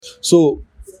So,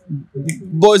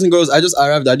 boys and girls, I just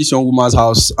arrived at this young woman's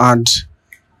house, and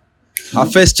her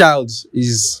first child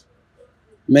is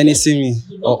menacing me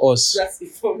or us. That's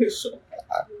information.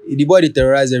 The boy, they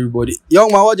terrorize everybody.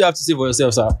 Young man, what do you have to say for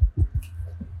yourself, sir?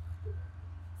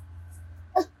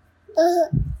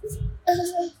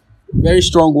 Very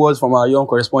strong words from our young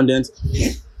correspondent.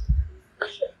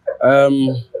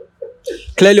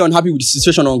 Clearly unhappy with the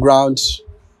situation on ground.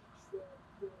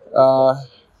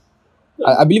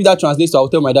 I believe that translates to I'll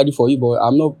tell my daddy for you, but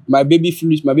I'm not. My baby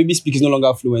speak is no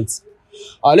longer fluent.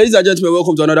 Ladies and gentlemen,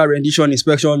 welcome to another rendition,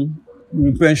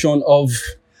 repention of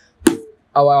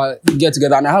our get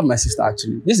together. And I have my sister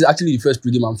actually. This is actually the first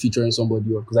PreGame I'm featuring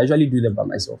somebody on, because I usually do them by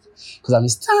myself. Because I'm a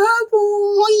star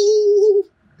boy.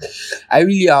 I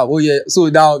really am. Oh yeah. So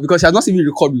now, because she has not seen me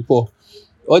record before,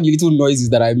 all the little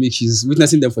noises that I make, she's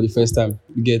witnessing them for the first time.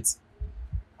 You get.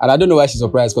 And I don't know why she's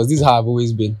surprised, because this is how I've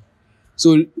always been.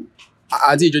 So,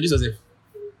 Auntie, introduce yourself.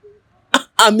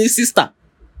 I'm his sister.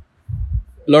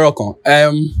 Laura Con.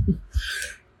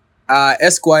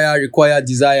 Esquire, Require,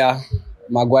 Desire,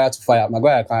 Maguire to Fire.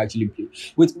 Maguire can't actually play.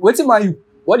 Wait, what did Man U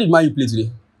play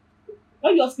today?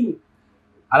 Why are you asking me?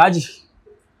 Alaji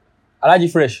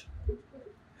Fresh.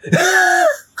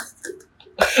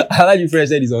 Alaji Fresh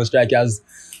said he's on strike. He has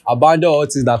abandoned all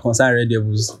things that concern Red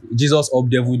Devils. Jesus up,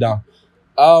 devil down.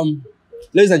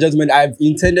 Ladies and gentlemen, I've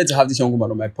intended to have this young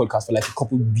woman on my podcast for like a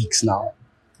couple of weeks now.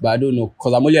 But I don't know,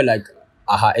 because I'm only like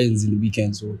at her ends in the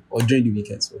weekend, or during the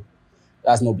weekend, so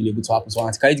that's not been able to happen. So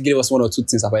Auntie, can you give us one or two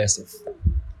things about yourself?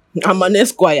 I'm an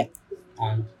Esquire.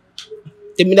 And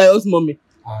Temidayo's mommy.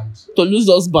 and Tolu's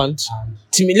husband. and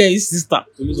Timile's sister.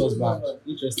 to lose husband.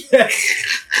 Interesting.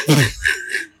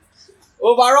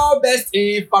 Overall best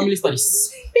in family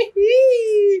studies.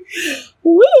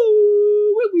 Woo!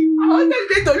 I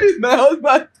wanted to lose my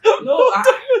husband. No,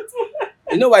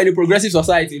 you know we're in a progressive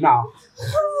society now.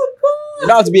 You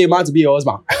don't have to be a man to be a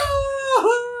husband.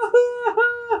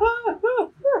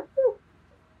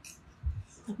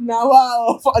 Now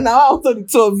out of the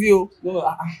two of you.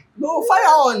 No, fire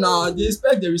on now. They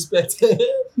respect.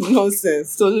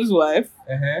 Nonsense. Tolu's wife.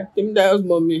 Temidayo's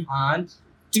mommy. And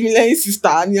Timile's sister.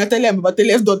 And you're telling me about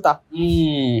Tele's daughter.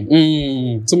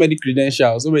 so many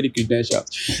credentials.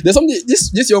 There's something.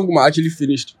 This young woman actually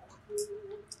finished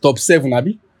top 7,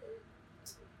 Abi.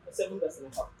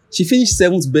 7%. She finished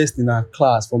 7th best in her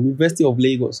class from University of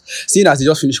Lagos. Seeing as they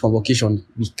just finished convocation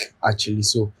week, actually.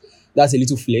 So that's a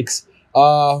little flex.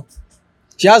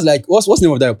 She has like what's the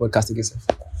name of that podcast again, sir?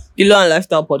 The Law and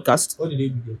Lifestyle podcast. What did they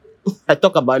do there? I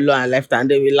talk about law and lifestyle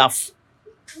and then we laugh.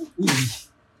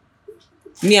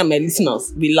 Me and my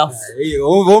listeners, we laugh. Hey,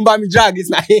 won't buy me drag this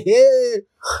now.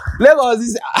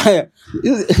 Lagos,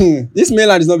 this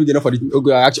mainland is not big enough for the.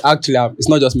 Okay, actually, it's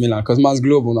not just mainland, because man's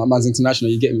global, now man's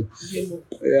international. You get me?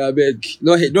 Yeah, I beg.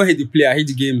 Don't hate the player. I hate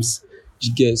the games.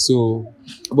 You get so.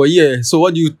 But yeah, so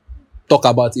what do you talk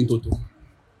about in total?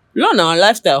 Law and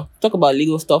lifestyle. Talk about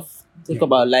legal stuff. Talk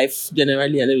about life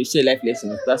generally, and then we share life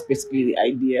lessons. That's basically the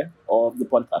idea of the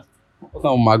podcast. What kind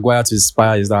of Maguire to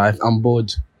inspire is that? I'm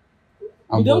bored.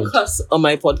 You don't cuss on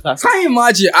my podcast. Can you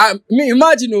imagine?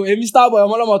 Imagine, a Mr. Boy,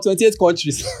 I'm on 28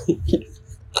 countries. I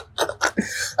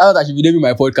thought I should be naming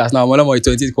my podcast now. I'm on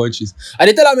 28 countries. And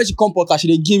they tell her when she come podcast,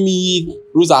 they give me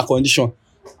rules and condition.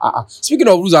 Speaking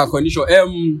of rules and condition,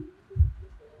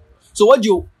 so what do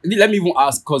you? Let me even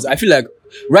ask, because I feel like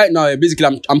right now,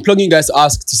 basically, I'm plugging guys to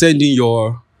ask to send in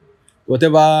your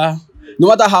whatever, no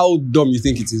matter how dumb you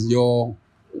think it is, your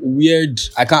weird.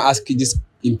 I can't ask this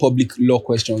in public law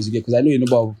questions, you get, because I know a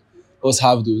number of us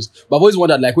have those. But I've always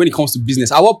wondered, like, when it comes to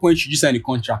business, at what point should you sign a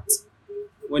contract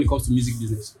when it comes to music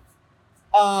business?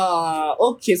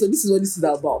 Okay, so this is what this is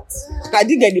about. I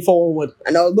didn't get the 411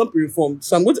 and I was not pre-informed.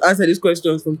 So I'm going to answer these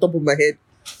questions from top of my head.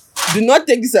 Do not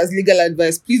take this as legal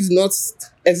advice. Please do not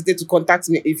hesitate to contact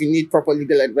me if you need proper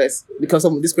legal advice, because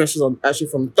some of these questions are actually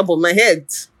from the top of my head.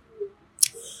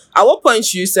 At what point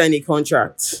should you sign a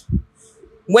contract?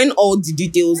 When all the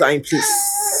details are in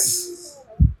place.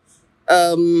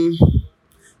 The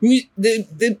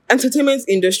entertainment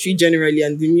industry generally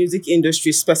and the music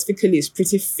industry specifically is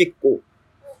pretty fickle.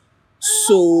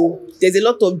 So there's a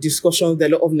lot of discussions,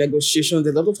 there's a lot of negotiations,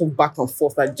 there's a lot of back and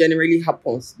forth that generally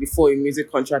happens before a music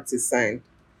contract is signed.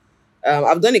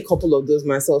 I've done a couple of those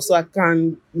myself, so I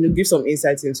can give some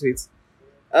insights into it.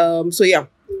 So yeah,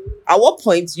 at what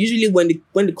point, usually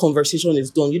when the conversation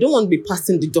is done, you don't want to be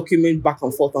passing the document back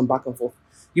and forth and back and forth.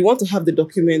 You want to have the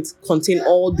document contain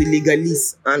all the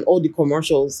legalese and all the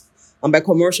commercials. And by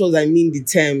commercials, I mean the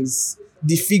terms,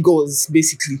 the figures,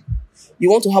 basically. You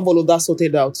want to have all of that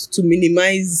sorted out to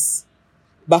minimize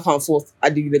back and forth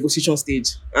at the negotiation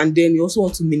stage. And then you also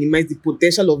want to minimize the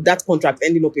potential of that contract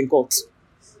ending up in court,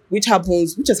 which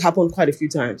has happened quite a few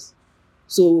times.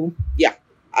 So, yeah.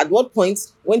 At what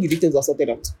point, when the details are sorted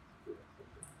out?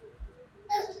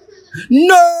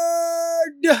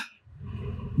 Nerd!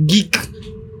 Geek.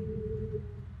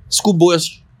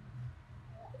 Schoolboys.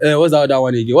 What's the other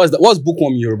one again? What's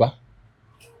bookworm in Yoruba?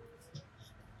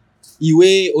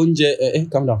 Iwe onje.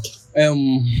 Calm down.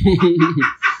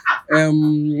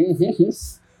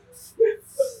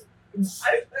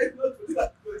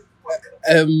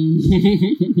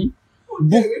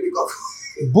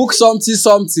 Book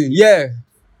something. Yeah.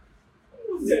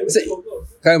 Say,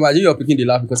 can you imagine you're picking the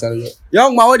laugh because I don't know.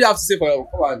 Young man, what do you have to say for you?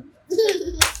 Come on.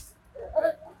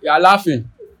 You're laughing.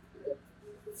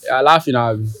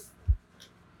 Abi.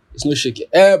 It's no shaking.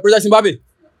 Project Zimbabwe.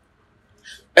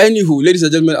 Anywho, ladies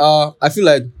and gentlemen, I feel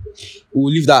like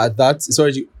we'll leave that at that. It's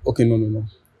already okay. No.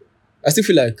 I still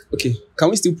feel like okay. Can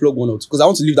we still plug one out? Because I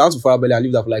want to leave that to Farabelly and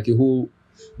leave that for like a whole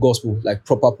gospel, like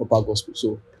proper gospel.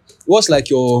 So, what is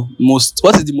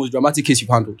the most dramatic case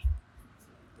you've handled?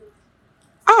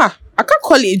 I can't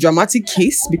call it a dramatic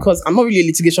case because I'm not really a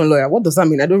litigation lawyer. What does that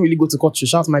mean? I don't really go to court to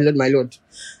shout, my lord.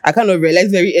 I kind of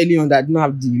realized very early on that I don't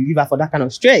have the liver for that kind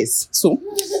of stress. So,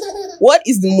 what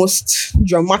is the most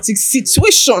dramatic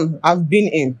situation I've been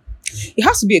in? It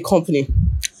has to be a company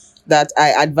that I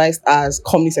advised as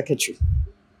company secretary.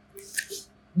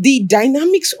 The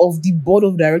dynamics of the board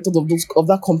of directors of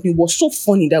that company was so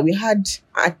funny that we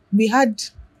had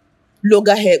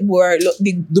loggerhead where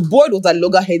the board was at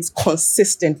loggerheads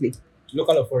consistently.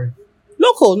 Local or foreign?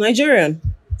 Local, Nigerian.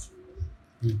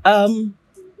 Now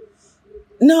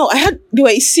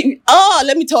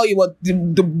let me tell you what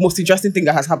the most interesting thing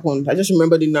that has happened. I just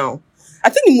remembered it now. I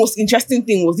think the most interesting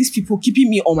thing was these people keeping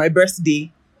me on my birthday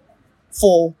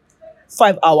for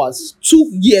 5 hours, 2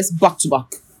 years back to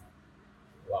back.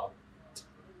 Wow.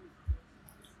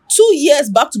 2 years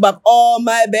back to back on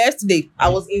my birthday. I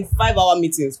was in 5-hour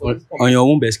meetings. On your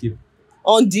own birthday?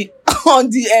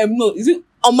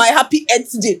 On my happy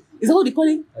Earth day. Is that what they call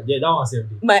it? Yeah, that was every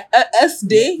day. My Earth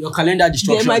day. Your calendar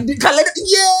destruction. Calendar.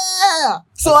 Yeah.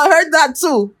 So I heard that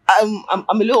too. I'm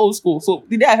a little old school. So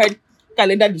the day I heard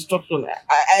calendar destruction,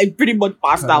 I pretty much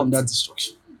passed out. Calendar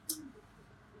destruction.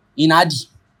 In Adi.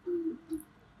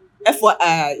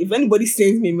 FYI, if anybody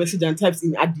sends me a message and types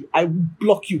in Adi, I will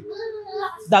block you.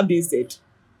 That being said,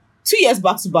 2 years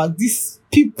back to back, these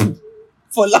people,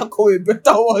 for lack of a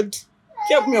better word,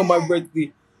 kept me on my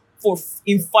birthday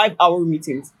in 5-hour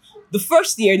meetings. The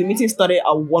first year, the meeting started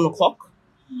at 1 o'clock,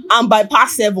 and by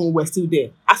past 7, we're still there.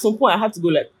 At some point, I had to go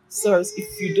like, sirs,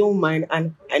 if you don't mind,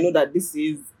 and I know that this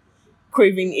is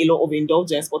craving a lot of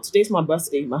indulgence, but today's my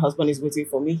birthday. My husband is waiting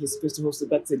for me. He's supposed to host a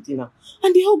birthday dinner.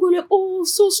 And they all go like, oh,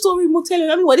 so sorry,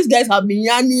 Motel. I mean, these guys have been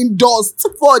yarning dust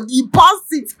for the past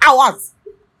 6 hours.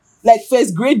 Like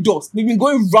first grade dust. They've been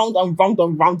going round and round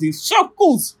and round in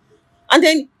circles. And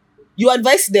then you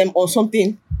advise them on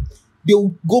something,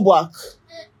 they'll go back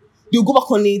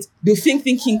on it, they'll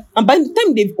thinking. And by the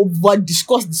time they've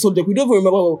over-discussed the subject, we don't even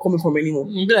remember where we're coming from anymore.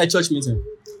 It's like church meeting.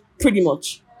 Pretty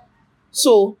much.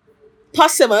 So,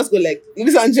 past 7, let's go like,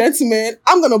 ladies and gentlemen,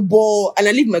 I'm gonna ball, and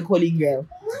I leave my colleague there.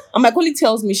 And my colleague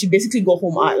tells me she basically got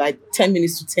home at like 10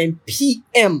 minutes to 10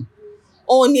 p.m.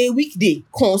 on a weekday,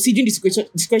 considering the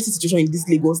security situation in this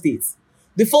Lagos state.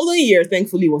 The following year,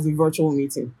 thankfully, was a virtual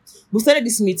meeting. We started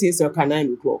this meeting circa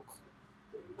 9 o'clock.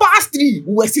 Past 3,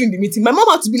 we were still in the meeting. My mom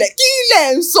had to be like,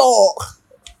 so.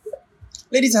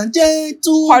 Ladies and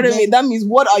gentlemen. Pardon me, that means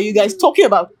what are you guys talking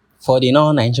about? For the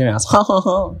non-Nigerians.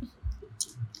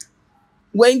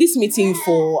 We're in this meeting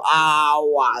for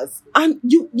hours. And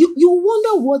you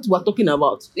wonder what we're talking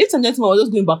about. Ladies and gentlemen, we're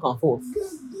just going back and forth.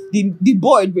 The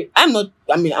board, I'm a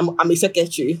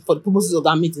secretary for the purposes of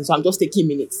that meeting, so I'm just taking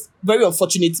minutes. Very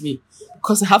unfortunate me,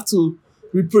 because I have to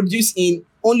reproduce in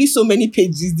only so many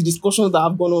pages the discussions that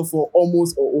have gone on for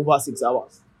almost or over 6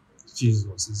 hours.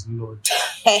 Jesus is Lord.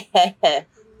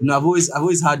 I've always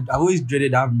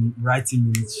dreaded that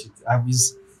writing minutes shit.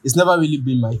 It's never really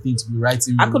been my thing to be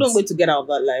writing minutes. I couldn't wait to get out of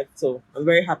that life, so I'm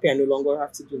very happy I no longer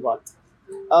have to do that.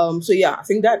 So yeah, I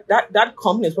think that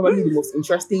company is probably the most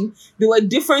interesting. There were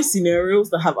different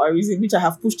scenarios that have arisen, which I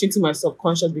have pushed into my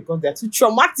subconscious because they're too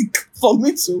traumatic for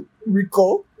me to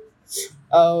recall.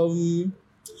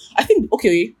 I think,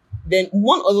 okay, then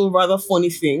one other rather funny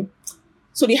thing.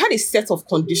 So they had a set of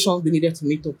conditions they needed to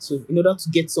meet up to in order to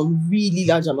get some really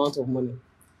large amount of money.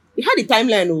 They had a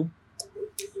timeline.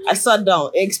 I sat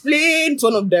down, explained to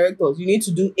one of the directors, you need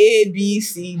to do A, B,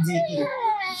 C, D, E.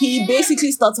 He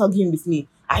basically starts arguing with me.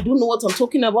 I don't know what I'm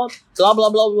talking about. Blah, blah,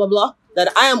 blah, blah, blah.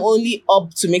 that I am only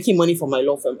up to making money for my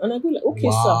law firm. And I go like, okay,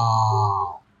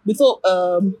 Wow. sir. We thought,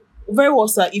 very well,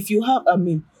 sir, if you have,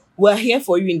 we're here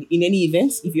for you in any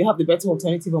event. If you have the better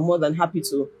alternative, I'm more than happy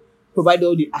to provide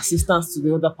all the assistance to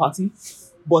the other party.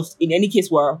 But in any case,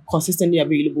 we're consistently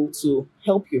available to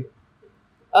help you.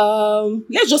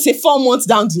 Let's just say 4 months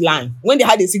down the line, when they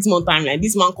had a 6-month timeline,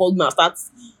 this man called me and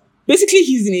starts. Basically,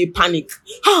 he's in a panic.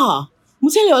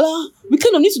 Muteliola, we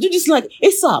kind of need to do this like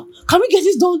ASAP. Can we get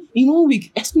this done in 1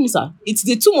 week? Excuse me, sir. It's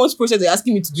the 2 months process they're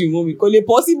asking me to do in 1 week. Is it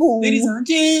possible? Ladies and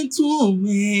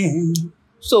gentlemen.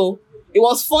 So it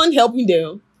was fun helping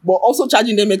them, but also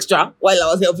charging them extra while I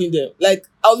was helping them. Like,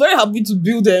 I was very happy to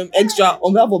bill them extra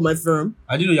on behalf of my firm.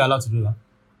 I didn't know you're allowed to do that.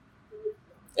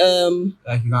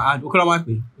 Like you can add. What am I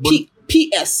paying?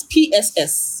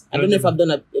 PSS. I don't know if I've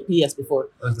done a PS before.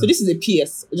 Okay. So this is a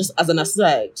PS, just as an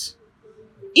aside.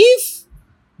 If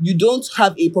you don't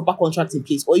have a proper contract in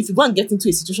place, or if you go and get into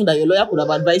a situation that your lawyer could have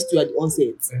advised you at the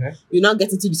onset, you now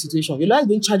get into the situation, your lawyer is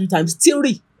going to charge you times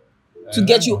 3 to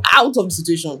get you out of the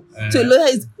situation. So your lawyer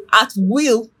is at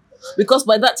will, because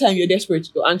by that time you're desperate,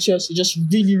 you're anxious, you just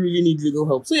really, really need legal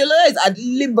help. So your lawyer is at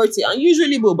liberty, and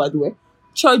usually will, by the way,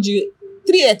 charge you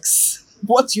 3x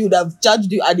what you would have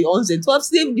charged you at the onset to have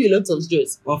saved you a lot of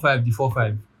stress. 150,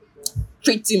 45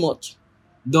 Pretty much.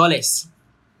 dollars.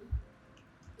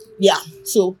 Yeah.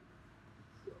 So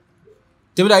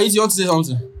David, you want to say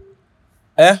something?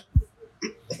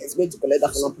 it's going to collect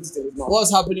that and put it in his mouth.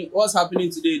 What's happening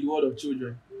today in the world of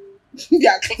children?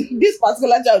 Yeah, this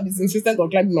particular child is insistent on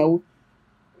climbing my wood.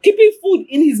 Keeping food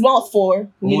in his mouth for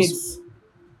minutes.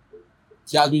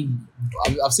 He has been.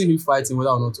 I've seen him fighting whether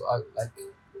or not to act like.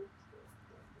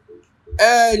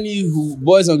 Anywho,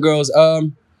 boys and girls.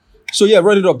 So yeah,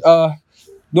 run it up.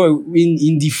 No,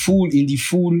 in the full.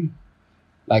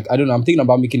 Like, I don't know. I'm thinking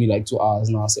about making it like 2 hours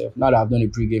now. So now that I've done a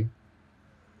pregame.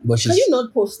 But Can you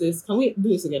not post this? Can we do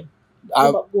this again?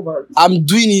 Go over. I'm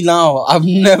doing it now. I've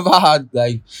never had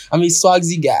like. I'm a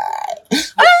swagsy guy.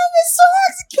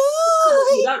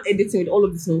 You can't edit with all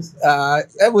of this noise.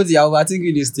 Everybody, I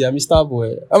think this thing. I'm a star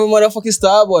boy. I'm a motherfucking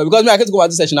star boy. Because I can't go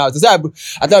to session now. To say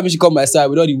I thought she come my side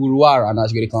with all the wuruwara and now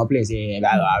she gonna complain. Say,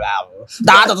 blah, blah, blah.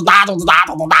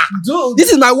 Dude,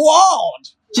 This is my world.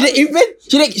 She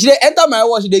didn't enter my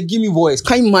world. She didn't give me voice.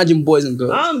 Can you imagine, boys and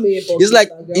girls?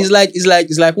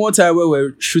 It's like one time where we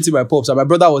were shooting my pops and my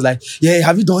brother was like, "Yeah,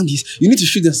 have you done this? You need to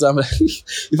shoot this." So I'm like,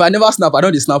 if I never snap, I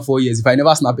don't snap 4 years. If I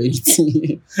never snap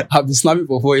anything, I've been snapping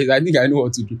for 4 years. I think I know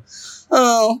what to do.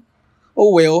 Oh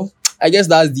well. I guess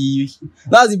that's the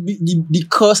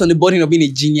curse and the burden of being a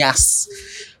genius.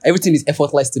 Everything is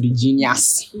effortless to the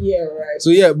genius. Yeah, right. So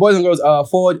yeah, boys and girls,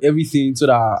 forward everything so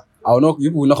that you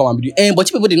people will not come and be doing, but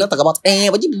you people did not talk about,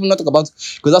 but you people not talk about,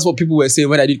 because that's what people were saying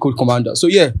when I did Code Commander. So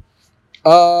yeah,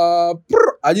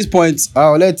 at this point,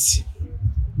 I'll let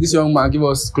this young man give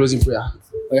us closing prayer.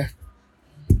 Okay.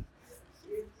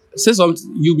 Say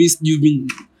something. You've been.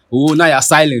 Oh, now you're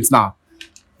silent now.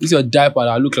 This is your diaper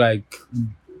that look like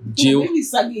jail. Maybe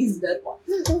Sagi is that one.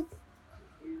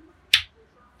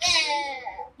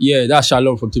 Yeah, that's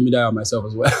Shalom from Timidai and myself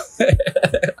as well.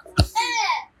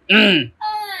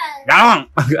 Go on.